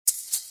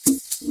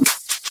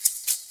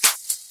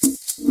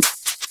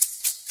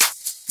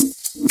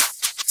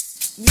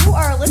You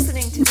are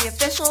listening to the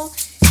official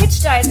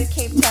Hitch Died to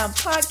Cape Town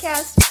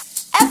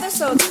podcast,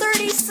 episode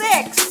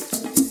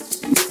 36.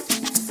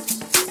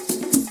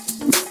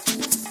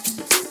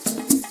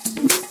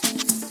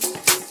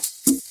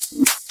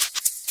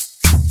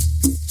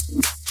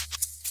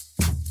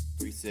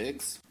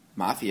 36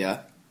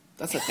 Mafia.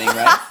 That's a thing,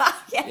 right?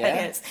 Yeah,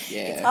 it is.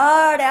 Yeah. It's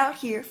hard out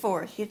here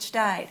for Hitch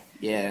Died.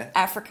 Yeah.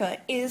 Africa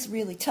is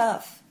really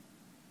tough.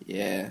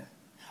 Yeah.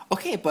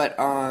 Okay, but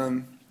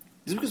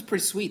this was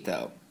pretty sweet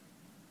though.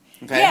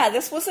 Okay. Yeah,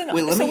 this wasn't.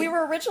 Wait, we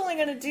were originally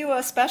going to do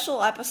a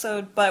special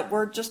episode, but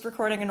we're just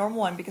recording a normal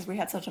one because we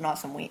had such an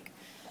awesome week.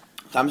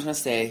 So I'm just gonna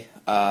say,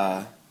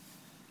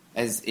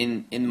 as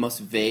in the most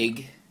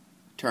vague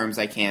terms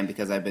I can,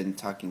 because I've been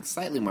talking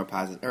slightly more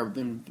positive, or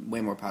been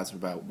way more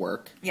positive about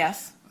work.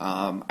 Yes.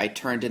 I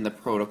turned in the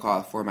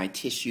protocol for my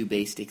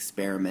tissue-based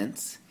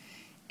experiments,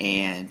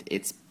 and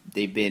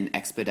they've been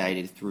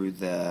expedited through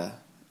the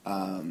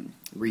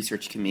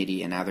research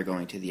committee, and now they're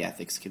going to the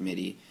ethics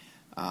committee,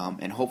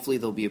 and hopefully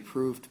they'll be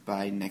approved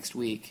by next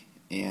week,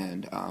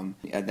 and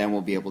then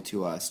we'll be able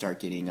to start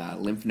getting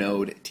lymph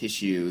node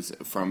tissues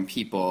from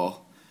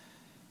people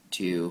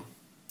to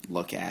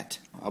look at.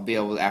 I'll be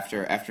able,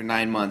 after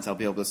 9 months, I'll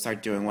be able to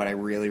start doing what I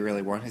really,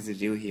 really wanted to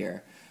do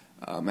here.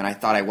 And I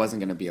thought I wasn't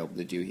going to be able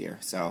to do here.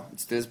 So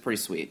this is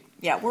pretty sweet.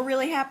 Yeah, we're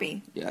really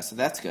happy. Yeah, so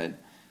that's good.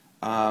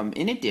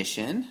 In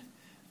addition,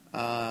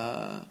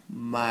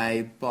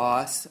 my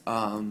boss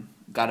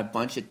got a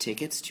bunch of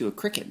tickets to a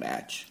cricket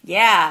match.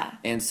 Yeah.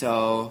 And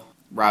so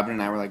Robin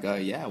and I were like,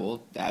 yeah,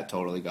 we'll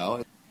totally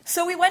go.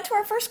 So we went to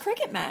our first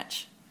cricket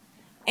match.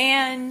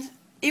 And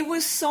it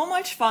was so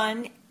much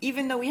fun,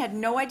 even though we had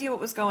no idea what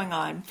was going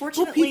on.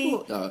 Fortunately,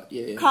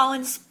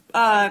 Colin's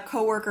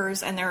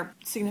co-workers and their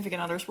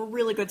significant others were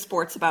really good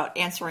sports about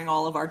answering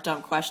all of our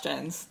dumb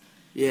questions.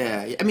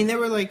 Yeah, I mean, they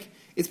were like,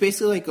 it's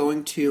basically like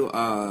going to,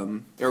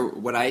 or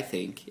what I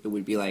think it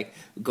would be like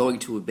going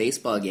to a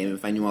baseball game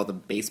if I knew all the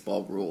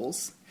baseball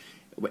rules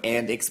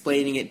and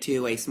explaining it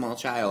to a small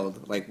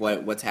child, like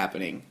what's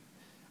happening.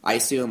 I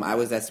assume I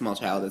was that small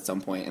child at some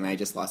point, and I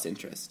just lost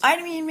interest.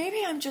 I mean, maybe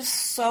I'm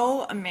just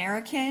so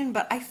American,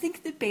 but I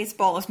think that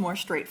baseball is more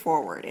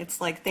straightforward. It's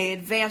like they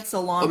advance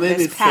along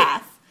this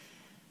path.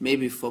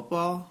 Maybe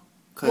football?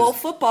 Well,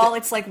 football,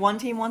 it's like one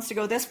team wants to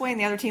go this way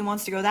and the other team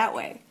wants to go that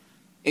way.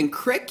 In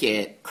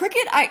cricket...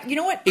 you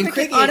know what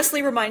cricket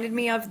honestly reminded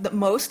me of the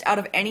most out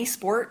of any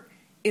sport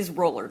is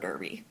roller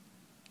derby.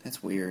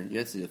 That's weird. You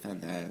have to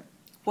defend that.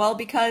 Well,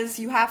 because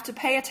you have to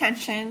pay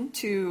attention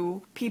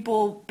to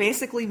people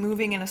basically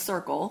moving in a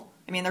circle.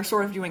 I mean, they're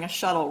sort of doing a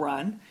shuttle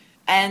run.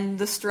 And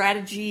the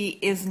strategy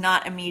is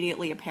not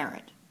immediately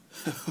apparent.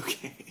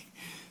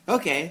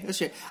 Okay, that's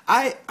true.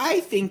 I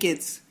think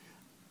it's...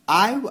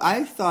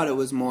 I thought it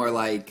was more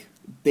like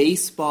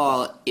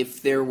baseball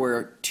if there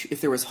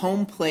was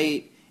home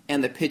plate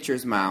and the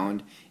pitcher's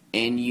mound,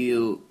 and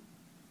you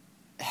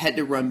had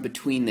to run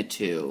between the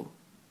two.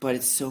 But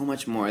it's so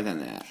much more than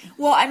that.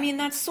 Well, I mean,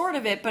 that's sort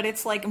of it, but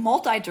it's like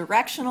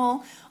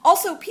multi-directional.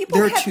 Also,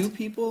 There are two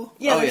people?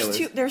 Yeah,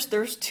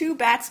 there's two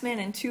batsmen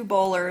and two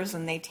bowlers,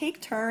 and they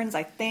take turns,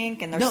 I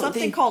think, and there's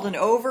something called an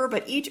over,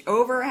 but each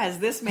over has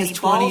this many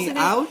balls in it. 20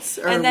 outs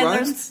or and then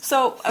runs?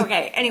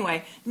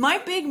 Anyway,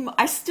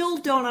 I still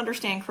don't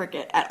understand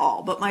cricket at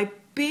all, but my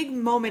big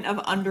moment of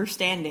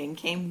understanding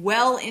came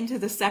well into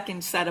the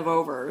second set of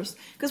overs.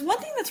 Because one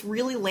thing that's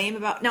really lame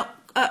about... Now,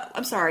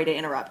 I'm sorry to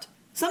interrupt.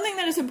 Something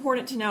that is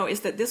important to know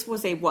is that this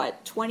was a,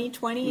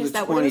 2020? Is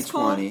that what it was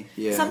called? 2020,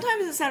 yeah.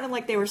 Sometimes it sounded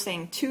like they were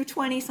saying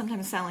 220,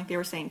 sometimes it sounded like they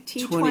were saying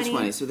T20.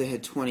 2020, so they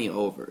had 20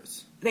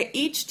 overs.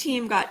 Each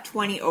team got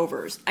 20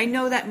 overs. I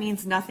know that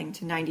means nothing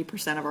to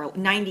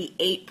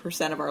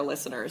 98% of our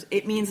listeners.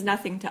 It means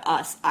nothing to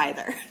us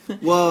either.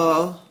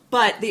 Well...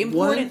 But the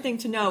important thing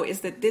to know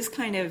is that this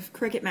kind of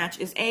cricket match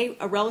is A,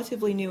 a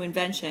relatively new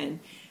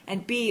invention,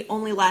 and B,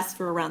 only lasts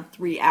for around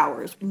 3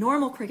 hours. A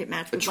normal cricket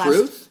match would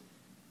last...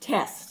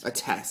 Test. A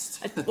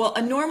test.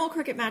 A normal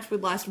cricket match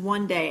would last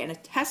 1 day, and a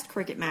test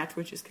cricket match,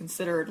 which is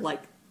considered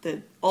like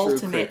the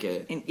ultimate... True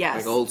cricket. Yes.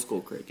 Like old school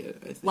cricket,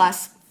 I think.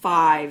 Lasts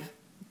 5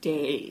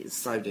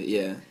 days. 5 days,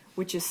 yeah.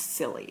 Which is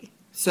silly.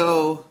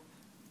 So,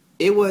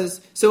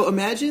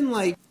 imagine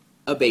like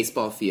a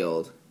baseball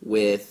field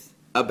with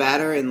a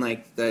batter in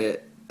like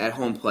at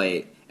home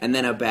plate, and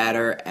then a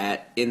batter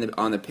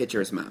on the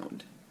pitcher's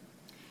mound.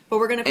 But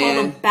we're going to call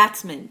them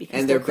batsmen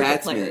because they're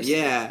cricket players.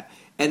 Yeah.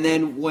 And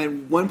then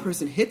when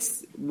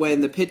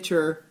the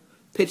pitcher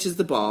pitches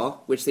the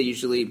ball, which they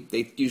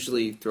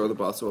usually throw the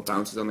ball so it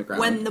bounces on the ground.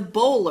 When the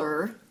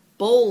bowler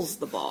bowls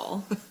the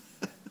ball.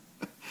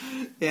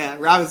 Yeah,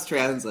 Rob is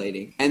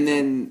translating. And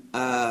then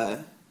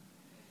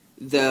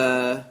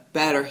the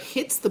batter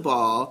hits the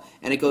ball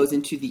and it goes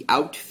into the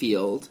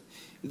outfield.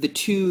 The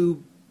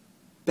two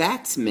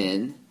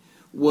batsmen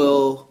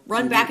will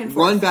run back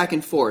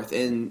and forth,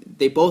 and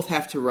they both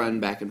have to run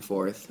back and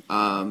forth.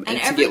 And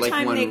every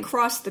time they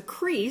cross the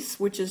crease,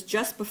 which is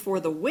just before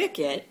the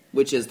wicket,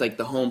 which is like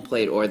the home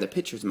plate or the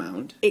pitcher's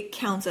mound, it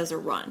counts as a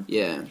run.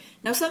 Yeah.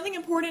 Now, something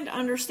important to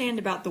understand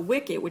about the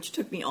wicket, which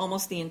took me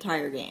almost the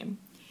entire game,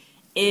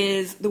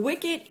 is the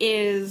wicket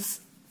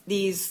is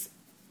these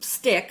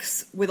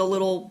sticks with a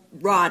little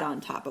rod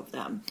on top of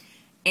them.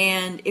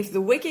 And if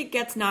the wicket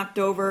gets knocked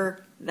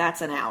over,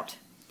 that's an out.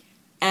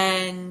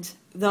 And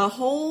the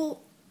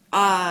whole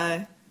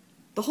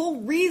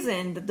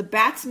reason that the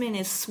batsman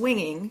is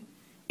swinging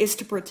is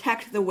to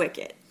protect the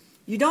wicket.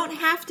 You don't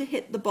have to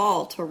hit the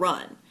ball to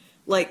run.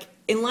 Like,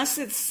 unless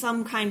it's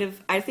some kind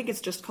of, I think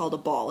it's just called a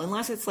ball,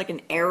 unless it's like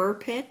an error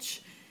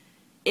pitch,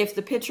 if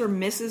the pitcher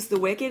misses the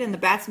wicket and the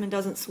batsman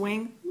doesn't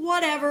swing,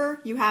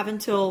 whatever, you have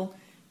until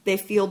they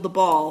field the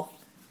ball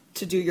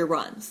to do your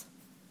runs.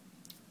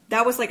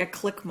 That was like a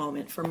click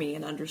moment for me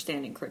in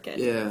understanding cricket.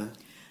 Yeah.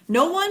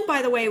 No one,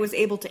 by the way, was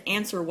able to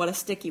answer what a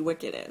sticky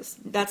wicket is.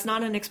 That's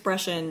not an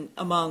expression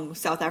among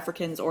South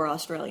Africans or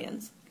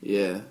Australians.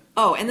 Yeah.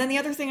 Oh, and then the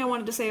other thing I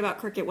wanted to say about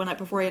cricket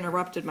before I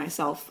interrupted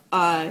myself,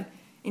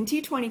 in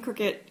T20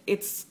 cricket,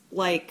 it's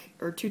like,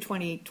 or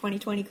 220,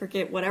 2020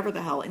 cricket, whatever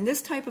the hell. In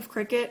this type of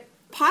cricket,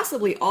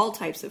 possibly all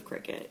types of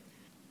cricket,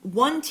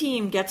 one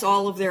team gets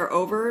all of their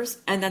overs,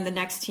 and then the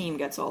next team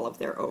gets all of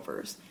their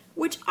overs,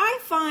 which I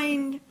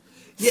find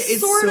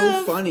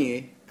it's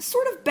funny.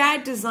 Sort of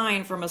bad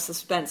design from a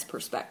suspense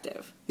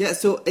perspective. Yeah,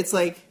 so it's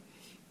like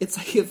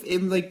if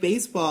in like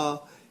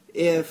baseball,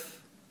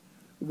 if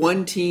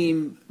one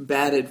team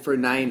batted for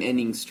 9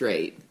 innings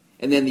straight,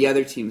 and then the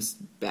other team's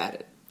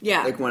batted.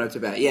 Yeah. Like one up to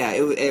bat. Yeah,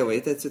 anyway,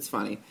 it's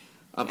funny.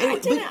 I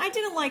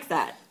didn't like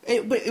that.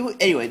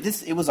 Anyway,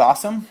 it was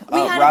awesome. We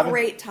had a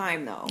great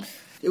time, though.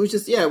 It was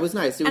just, it was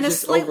nice. It was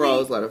just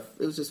overall,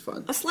 it was just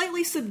fun. A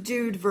slightly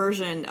subdued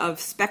version of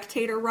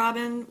Spectator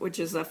Robin, which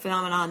is a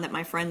phenomenon that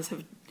my friends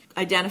have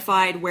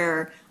identified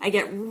where I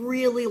get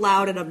really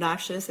loud and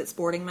obnoxious at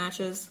sporting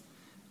matches.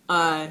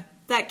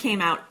 That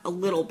came out a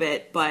little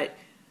bit, but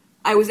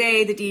I was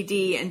A, the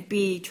DD, and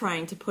B,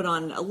 trying to put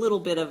on a little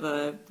bit of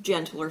a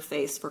gentler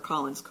face for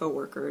Colin's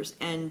coworkers,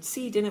 and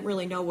C, didn't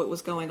really know what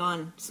was going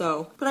on,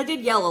 but I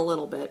did yell a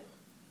little bit.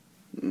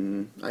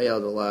 I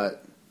yelled a lot.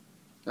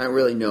 I didn't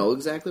really know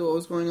exactly what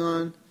was going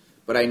on,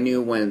 but I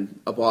knew when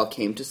a ball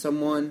came to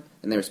someone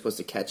and they were supposed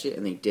to catch it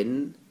and they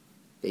didn't,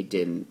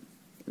 and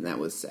that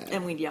was sad.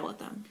 And we'd yell at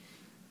them.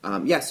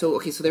 So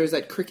there was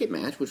that cricket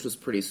match, which was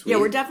pretty sweet. Yeah,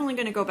 we're definitely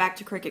going to go back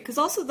to cricket, because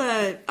also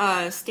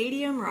the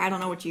stadium, or I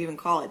don't know what you even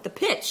call it, the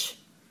pitch.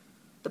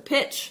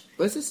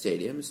 What's the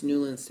stadium? It's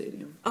Newland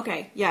Stadium.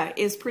 Okay, yeah,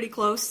 is pretty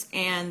close,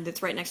 and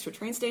it's right next to a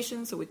train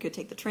station, so we could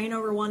take the train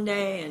over one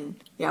day, and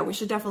yeah, we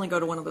should definitely go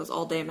to one of those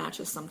all-day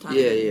matches sometime.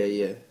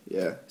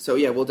 Yeah. So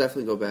yeah, we'll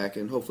definitely go back,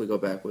 and hopefully go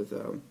back with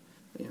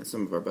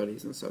some of our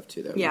buddies and stuff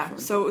too. That would be fun.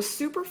 So it was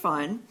super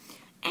fun.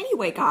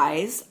 Anyway,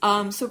 guys,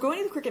 so going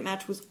to the cricket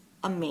match was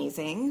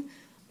amazing.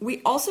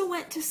 We also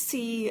went to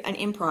see an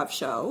improv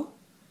show,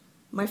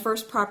 my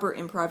first proper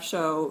improv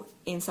show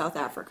in South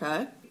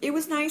Africa. It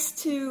was nice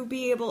to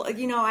be able,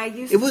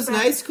 It was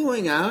nice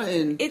going out,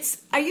 and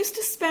I used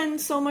to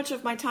spend so much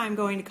of my time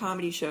going to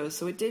comedy shows,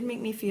 so it did make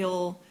me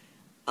feel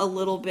a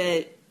little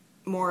bit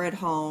more at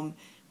home.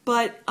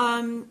 But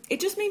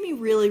it just made me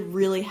really,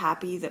 really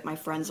happy that my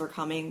friends are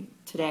coming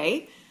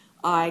today.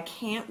 I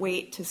can't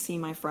wait to see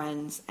my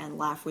friends and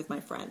laugh with my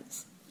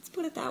friends. Let's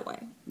put it that way.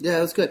 Yeah,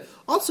 it was good.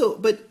 Also,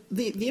 but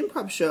the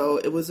improv show,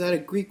 it was at a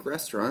Greek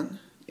restaurant,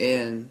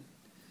 and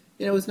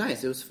it was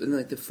nice. It was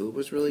the food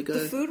was really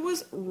good. The food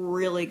was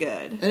really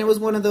good, and it was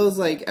one of those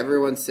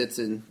everyone sits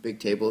in big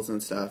tables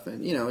and stuff,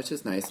 and it's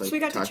just nice. So we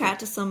got to chat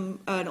to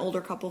an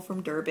older couple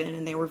from Durban,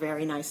 and they were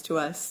very nice to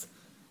us.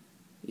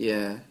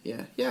 Yeah.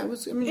 It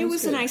was. It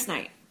was a nice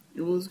night.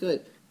 It was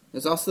good.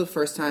 It's also the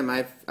first time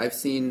I've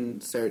seen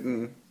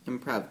certain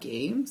improv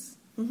games.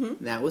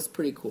 Mm-hmm. That was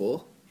pretty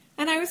cool.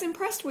 And I was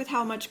impressed with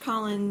how much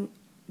Colin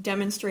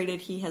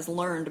demonstrated he has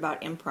learned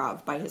about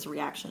improv by his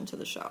reaction to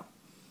the show.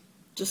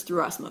 Just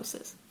through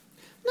osmosis.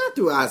 Not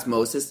through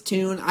osmosis,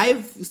 Toon.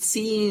 I've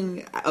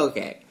seen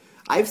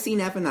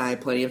F&I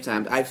plenty of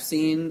times. I've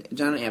seen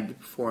John and Abby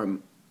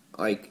perform,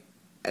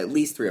 at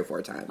least 3 or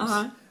 4 times.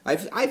 Uh-huh.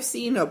 I've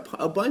seen a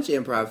bunch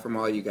of improv from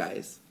all you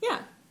guys. Yeah.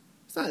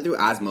 It's not through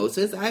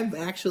osmosis. I've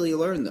actually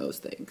learned those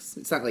things.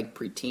 It's not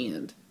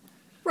pretend.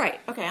 Right.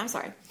 Okay, I'm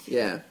sorry.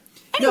 Yeah.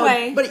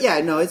 Anyway.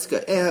 It's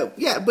good.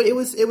 But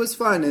it was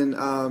fun,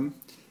 and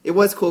it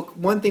was cool.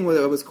 One thing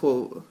that was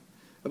cool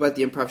about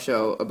the improv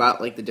show, about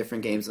the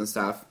different games and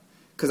stuff,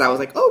 because I was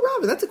like, oh,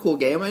 Robin, that's a cool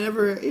game. I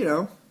never,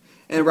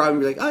 and Robin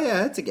would be like, oh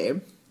yeah, that's a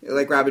game.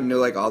 Robin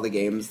knew all the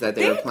games that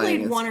they were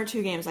playing. They played 1 or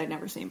 2 games I'd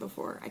never seen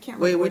before. I can't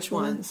remember which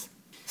ones.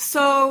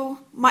 So,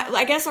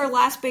 I guess our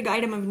last big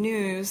item of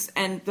news,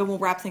 and then we'll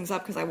wrap things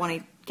up because I want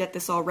to get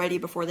this all ready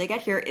before they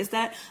get here, is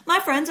that my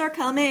friends are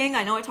coming.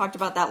 I know I talked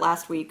about that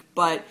last week,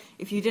 but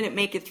if you didn't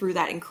make it through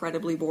that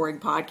incredibly boring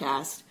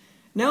podcast,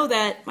 know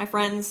that my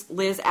friends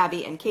Liz,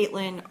 Abby, and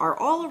Caitlin are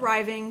all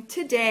arriving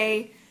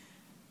today.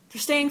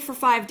 They're staying for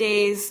 5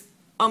 days.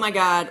 Oh my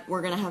god,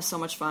 we're going to have so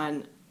much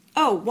fun.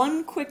 Oh,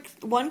 one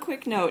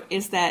quick note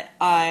is that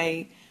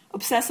I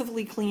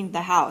obsessively cleaned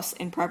the house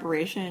in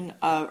preparation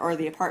or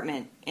the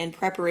apartment in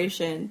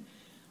preparation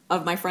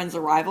of my friend's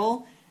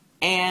arrival,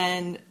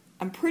 and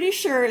I'm pretty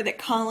sure that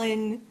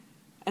Colin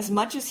as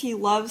much as he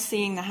loves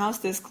seeing the house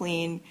this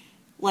clean,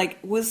 like,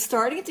 was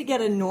starting to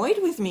get annoyed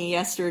with me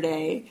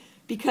yesterday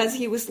because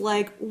he was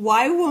like,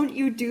 why won't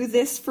you do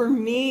this for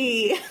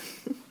me?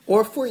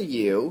 Or for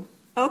you.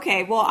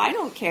 Okay, well, I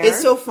don't care.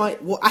 It's so funny.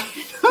 Well, I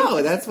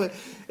know. That's what...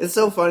 It's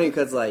so funny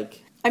because,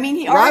 like... I mean,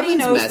 he already Robin's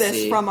knows messy.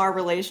 this from our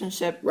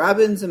relationship.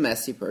 Robin's a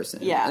messy person.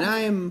 Yeah.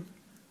 And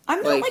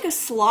I'm not like a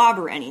slob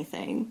or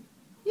anything.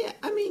 Yeah,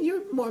 I mean,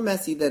 you're more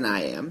messy than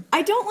I am.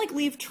 I don't, like,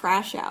 leave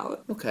trash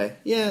out. Okay.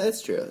 Yeah,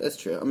 that's true. That's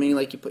true. I mean,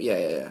 like, you put...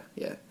 Yeah.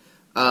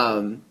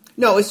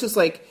 No, it's just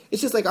like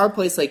our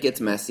place, like, gets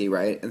messy,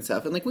 right? And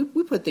stuff. And, like, we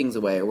put things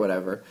away or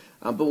whatever.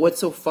 But what's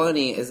so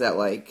funny is that,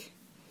 like...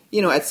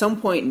 You know, at some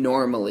point,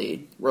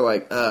 normally, we're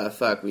like,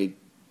 fuck,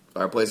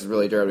 our place is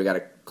really dirty, we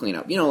gotta clean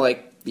up. You know,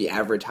 like, the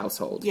average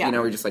household. Yeah. You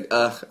know, we're just like,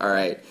 all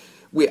right.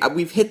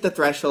 We've hit the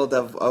threshold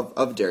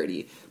of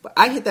dirty. But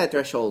I hit that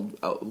threshold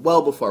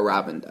well before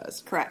Robin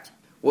does. Correct.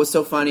 What's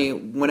so funny,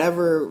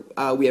 whenever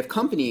we have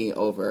company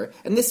over,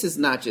 and this is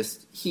not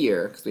just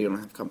here, because we don't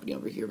have company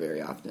over here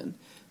very often.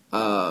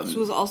 This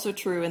was also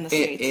true in the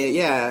States.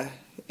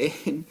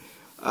 In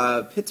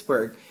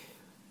Pittsburgh,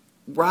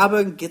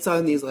 Robin gets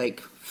on these,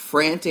 like,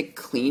 frantic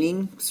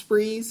cleaning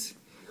sprees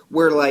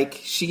where, like,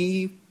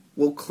 she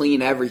will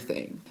clean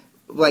everything.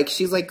 Like,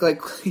 she's like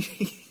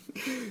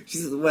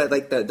she's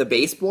like the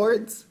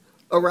baseboards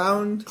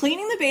around.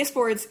 Cleaning the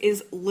baseboards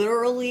is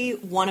literally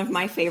one of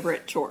my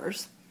favorite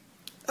chores.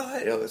 Oh,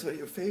 I know, it's one of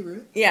your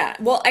favorite. Yeah,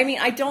 well, I mean,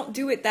 I don't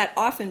do it that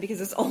often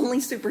because it's only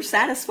super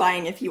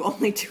satisfying if you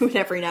only do it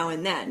every now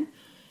and then.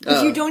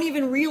 Because you don't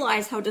even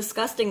realize how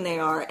disgusting they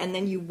are, and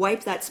then you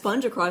wipe that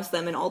sponge across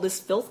them, and all this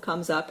filth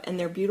comes up, and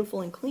they're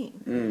beautiful and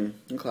clean.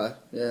 Okay,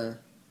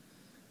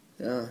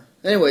 yeah.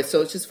 Anyway,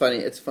 so it's just funny.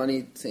 It's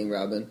funny seeing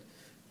Robin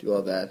do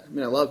all that. I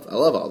mean, I love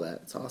all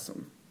that. It's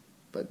awesome.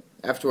 But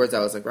afterwards, I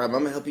was like, Robin,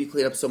 I'm gonna help you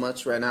clean up so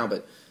much right now,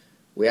 but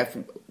we have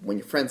to. When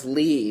your friends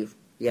leave,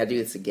 we gotta do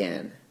this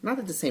again. Not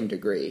at the same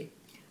degree.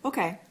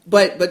 Okay.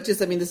 But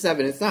just, I mean, this is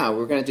evidence now.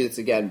 We're going to do this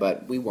again,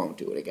 but we won't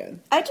do it again.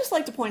 I'd just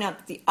like to point out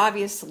that the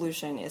obvious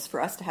solution is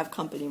for us to have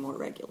company more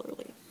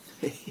regularly.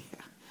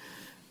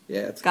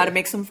 Yeah, it's got to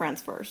make some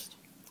friends first.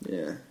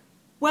 Yeah.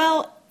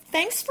 Well,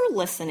 thanks for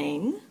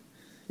listening.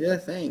 Yeah,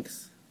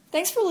 thanks.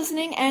 Thanks for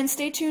listening, and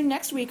stay tuned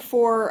next week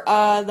for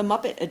the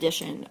Muppet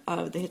edition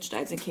of the Hitch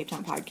Dives in Cape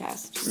Town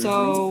podcast.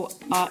 So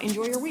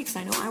enjoy your weeks.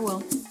 I know I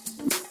will.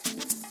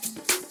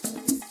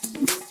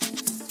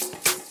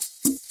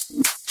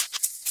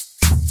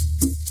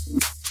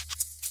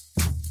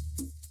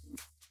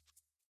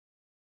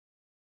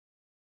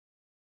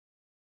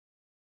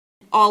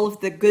 All of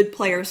the good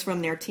players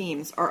from their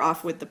teams are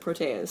off with the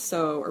Proteas,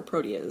 or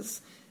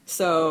Proteas.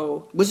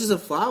 So, which is a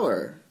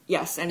flower.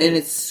 Yes, and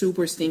it's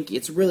super stinky.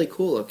 It's really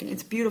cool looking.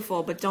 It's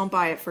beautiful, but don't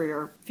buy it for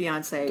your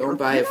fiance. Don't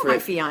buy it for my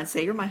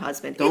fiance. You're my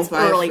husband. Don't it's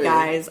buy early, it for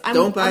guys. I'm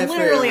don't buy it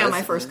literally for on my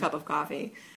husband. first cup of coffee.